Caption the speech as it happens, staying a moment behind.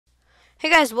Hey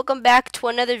guys, welcome back to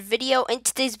another video. In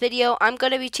today's video, I'm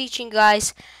going to be teaching you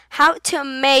guys how to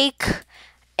make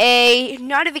a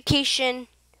notification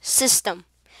system.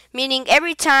 Meaning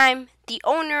every time the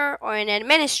owner or an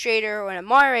administrator or a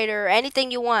moderator or anything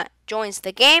you want joins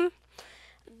the game,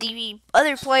 the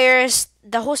other players,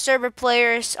 the whole server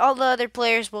players, all the other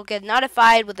players will get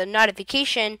notified with a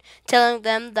notification telling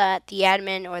them that the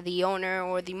admin or the owner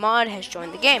or the mod has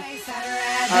joined the game.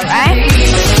 Alright?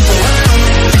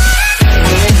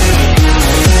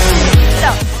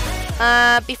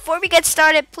 So, before we get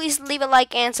started, please leave a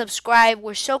like and subscribe.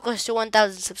 We're so close to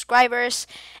 1,000 subscribers.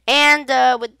 And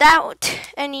without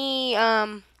any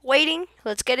waiting,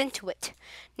 let's get into it.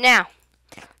 Now,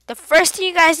 the first thing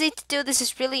you guys need to do, this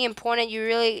is really important.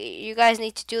 You guys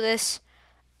need to do this.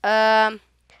 You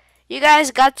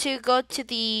guys got to go to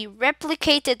the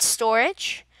replicated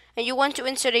storage, and you want to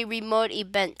insert a remote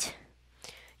event.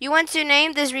 You want to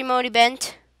name this remote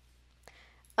event.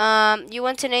 You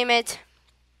want to name it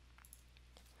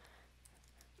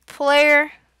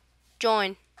player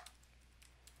join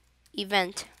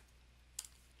event.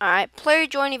 Alright, player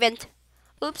join event.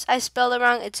 Oops, I spelled it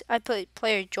wrong. I put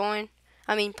player join.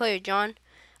 I mean player John.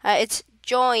 It's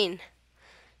join.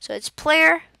 So it's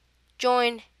player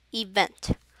join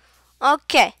event.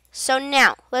 Okay, so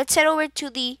now let's head over to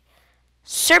the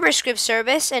server script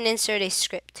service and insert a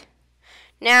script.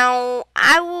 Now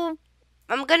I'm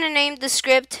gonna name the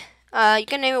script. You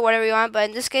can name it whatever you want, but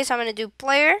in this case I'm gonna do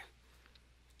player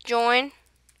join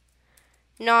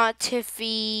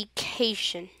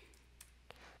notification.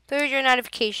 Player join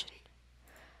notification.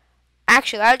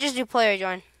 Actually, I'll just do player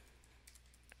join.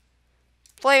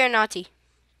 Player naughty.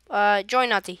 Join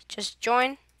naughty. Just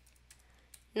join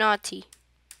naughty.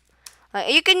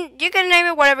 You can name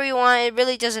it whatever you want. It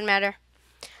really doesn't matter.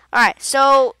 Alright,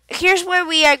 so here's what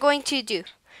we are going to do.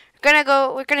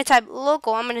 We're gonna type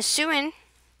local. I'm gonna zoom in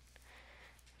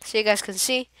so you guys can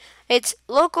see. It's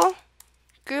local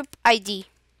group ID.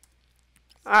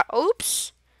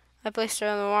 Oops, I placed it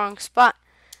on the wrong spot.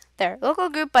 There, local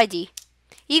group ID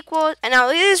equals, and now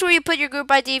this is where you put your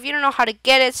group ID. If you don't know how to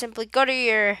get it, simply go to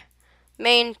your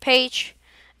main page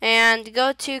and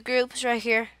go to groups right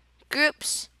here,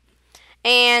 groups,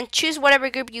 and choose whatever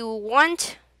group you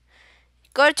want.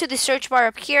 Go to the search bar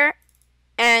up here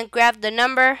and grab the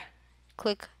number,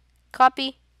 click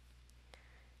copy,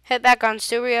 head back on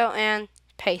Studio and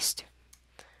paste.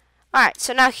 Alright,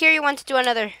 so now here you want to do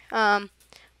another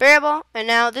variable, and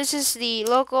now this is the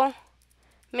local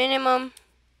minimum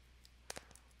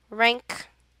rank.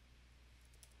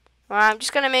 I'm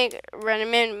just going to make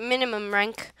minimum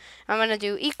rank. I'm going to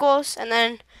do equals, and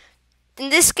then in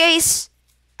this case,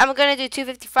 I'm going to do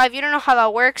 255. You don't know how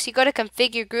that works. You go to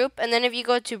configure group, and then if you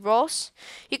go to roles,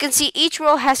 you can see each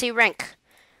role has a rank.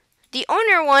 The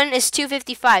owner one is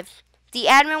 255. The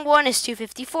admin one is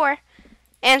 254,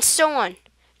 and so on.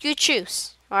 You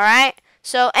choose, alright?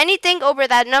 So anything over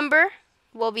that number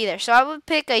will be there. So I would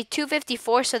pick a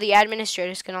 254 so the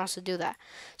administrators can also do that.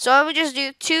 So I would just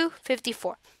do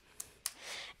 254.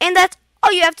 And that's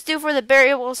all you have to do for the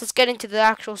variables. Let's get into the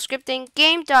actual scripting.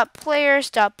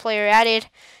 Game.players.playerAdded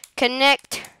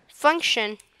connect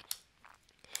function.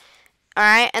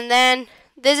 Alright, and then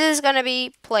this is going to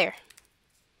be player.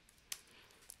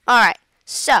 Alright,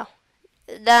 so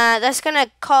that's going to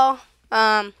call...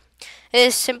 It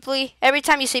is simply, every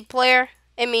time you say player,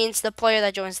 it means the player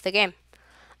that joins the game.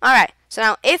 Alright, so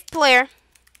now if player,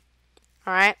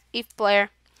 alright, if player,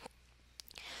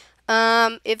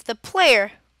 if the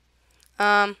player,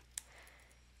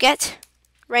 get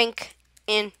rank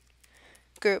in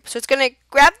group. So it's going to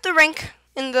grab the rank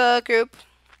in the group,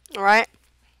 alright,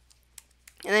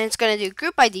 and then it's going to do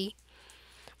group ID.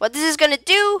 What this is going to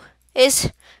do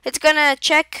is it's going to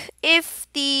check if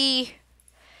the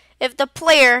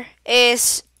player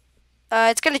is,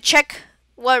 it's going to check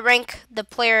what rank the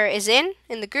player is in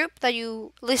the group that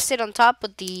you listed on top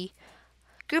with the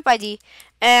group ID,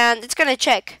 and it's going to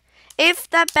check if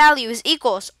that value is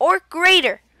equals or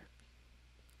greater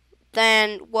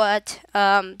than what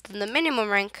than the minimum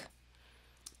rank.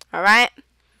 All right,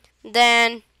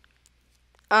 then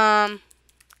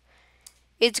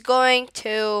it's going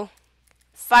to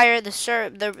fire the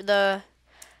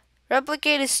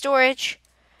replicated storage.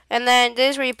 And then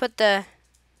this is where you put you're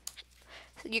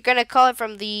going to call it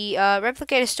from the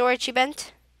replicated storage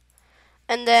event.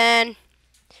 And then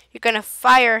you're going to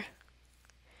fire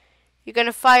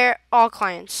all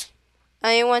clients.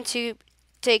 And you want to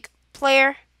take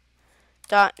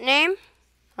player.name,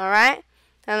 alright,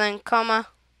 and then comma,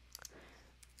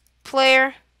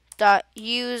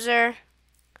 player.user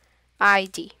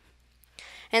ID.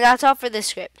 And that's all for this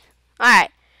script.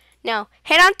 Alright, now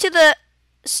head on to the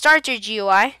start your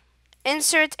GUI,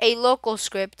 insert a local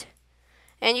script,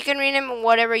 and you can rename it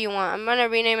whatever you want. I'm gonna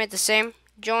rename it the same.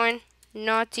 Join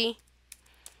naughty.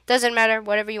 Doesn't matter,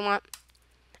 whatever you want.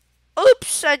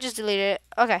 Oops, I just deleted it.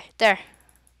 Okay, there.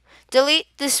 Delete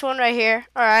this one right here.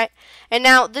 Alright. And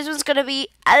now this one's gonna be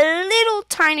a little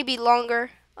tiny bit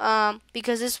longer.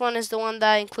 Because this one is the one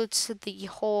that includes the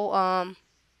whole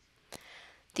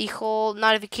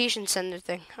notification sender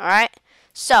thing. Alright.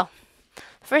 So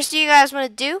first thing you guys want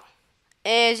to do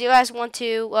is you guys want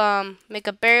to make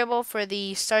a variable for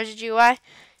the starter GUI.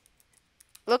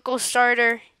 Local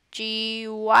starter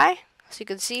GUI, so you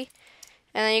can see.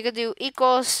 And then you can do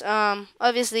equals,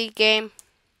 obviously game.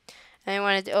 And you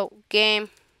want to do game.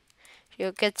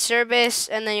 You get service,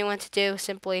 and then you want to do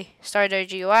simply starter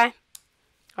GUI.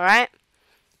 Alright.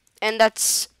 And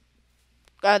that's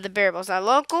the variables. Now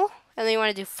local, and then you want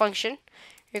to do function.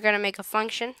 You're going to make a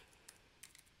function.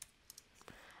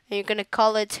 And you're going to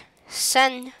call it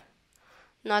send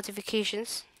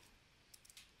notifications.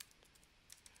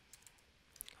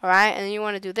 Alright, and then you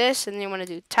want to do this, and then you want to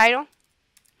do title,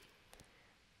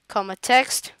 comma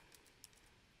text,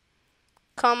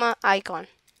 comma icon.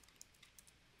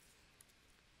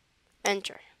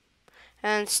 Enter.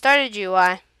 And start a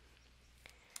GUI.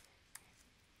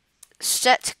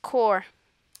 Set core.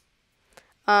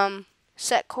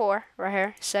 Set core right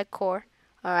here. Set core.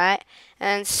 Alright.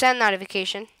 And send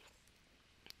notification.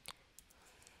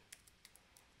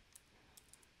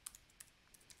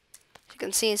 You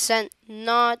can see send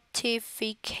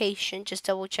notification. Just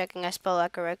double checking I spell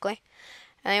that correctly.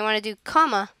 And you want to do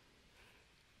comma.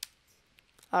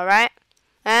 Alright.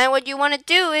 And what you want to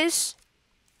do is,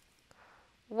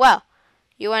 well,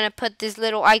 you want to put this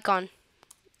little icon.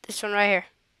 This one right here.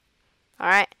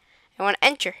 Alright. You want to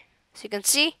enter. So you can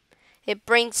see it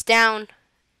brings down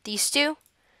these two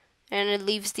and it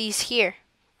leaves these here.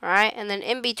 Alright. And then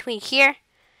in between here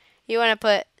you want to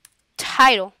put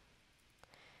title,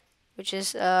 which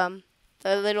is the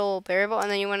little variable, and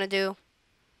then you want to do,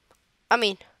 oh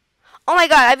my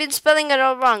god, I've been spelling it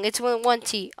all wrong. It's with one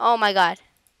T. Oh my god.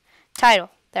 Title.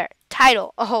 There.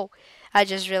 Title. Oh, I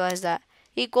just realized that.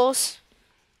 Equals.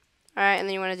 Alright, and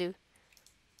then you want to do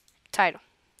title.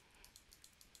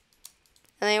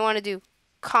 And then you want to do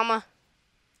comma.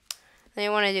 Then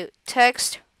you want to do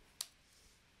text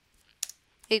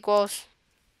equals.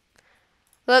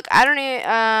 Look, I don't need,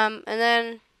 and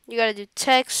then you got to do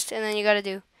text, and then you got to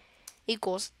do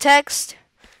equals text.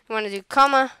 You want to do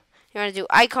comma. You want to do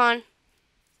icon,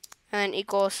 and then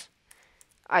equals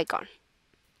icon.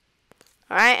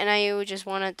 Alright, and now you just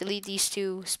want to delete these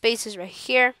two spaces right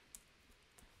here,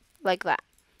 like that.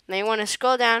 Now you want to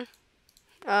scroll down,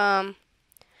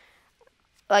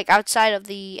 like outside of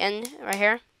the end right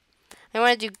here. I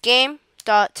want to do game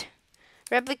dot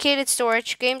replicated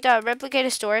storage,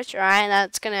 alright, and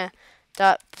that's gonna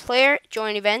dot player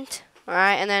join event,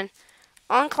 alright, and then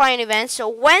on client event. So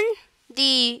when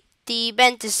the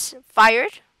event is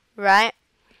fired, right,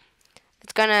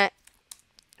 it's gonna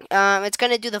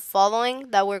do the following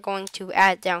that we're going to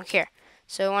add down here.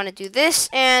 So you want to do this,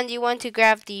 and you want to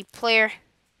grab the player.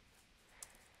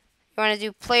 You want to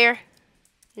do player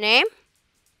name,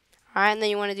 alright, and then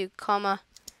you want to do comma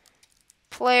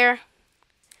player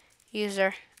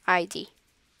user ID,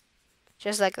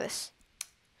 just like this.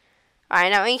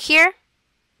 Alright, now in here,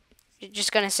 you're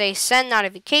just gonna say send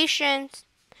notifications.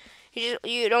 You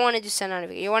don't want to do send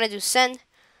notification. You want to do send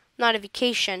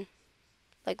notification,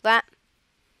 like that.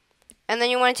 And then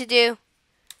you want to do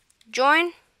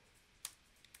join.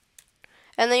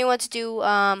 And then you want to do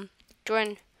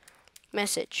join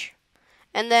message.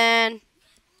 And then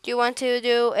you want to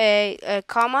do a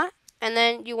comma. And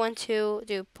then you want to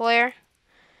do player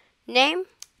name.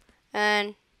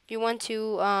 And you want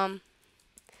to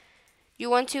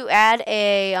add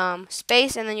a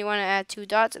space. And then you want to add two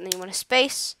dots. And then you want a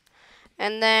space.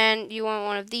 And then you want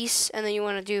one of these. And then you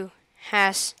want to do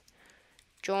has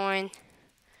join.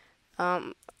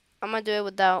 I'm gonna do it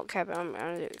without cap. I'm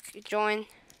gonna do join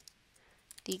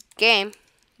the game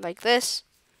like this.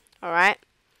 Alright.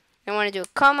 I want to do a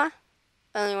comma,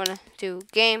 and then you want to do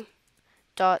game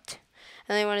dot,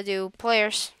 and then you want to do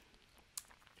players,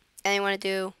 and you want to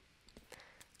do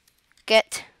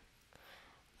get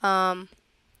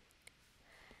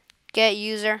get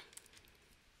user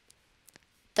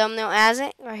thumbnail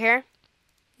async right here,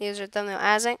 user thumbnail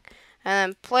async,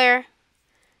 and then player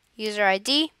user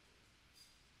ID,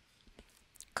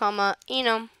 comma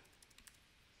enum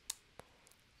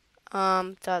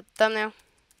dot thumbnail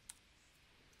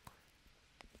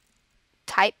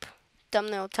type,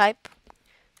 thumbnail type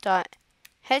dot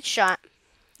headshot,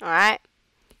 alright,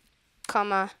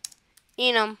 comma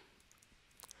enum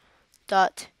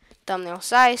dot thumbnail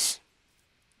size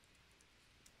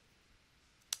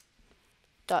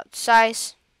dot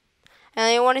size,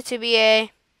 and you want it to be a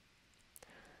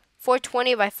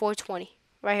 420 by 420.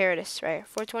 Right here it is, right here,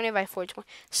 420 by 420.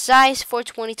 Size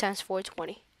 420 times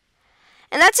 420.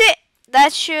 And that's it.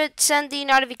 That should send the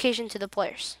notification to the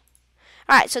players.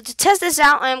 Alright, so to test this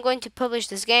out, I am going to publish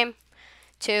this game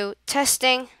to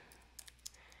testing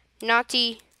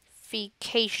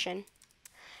notification.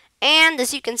 And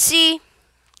as you can see,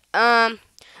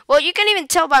 well, you can even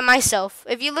tell by myself.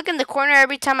 If you look in the corner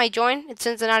every time I join, it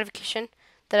sends a notification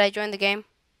that I joined the game.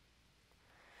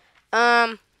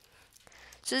 So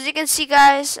as you can see,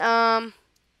 guys, that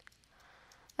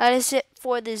is it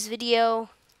for this video.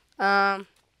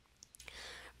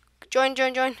 Join.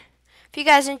 If you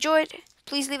guys enjoyed,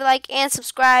 please leave a like and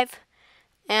subscribe.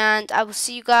 And I will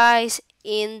see you guys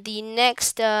in the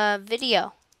next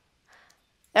video.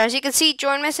 As you can see,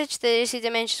 join message, the DC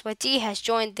Dimensions YT has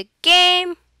joined the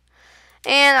game.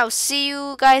 And I'll see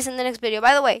you guys in the next video.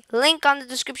 By the way, link on the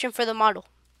description for the model.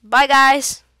 Bye,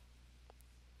 guys.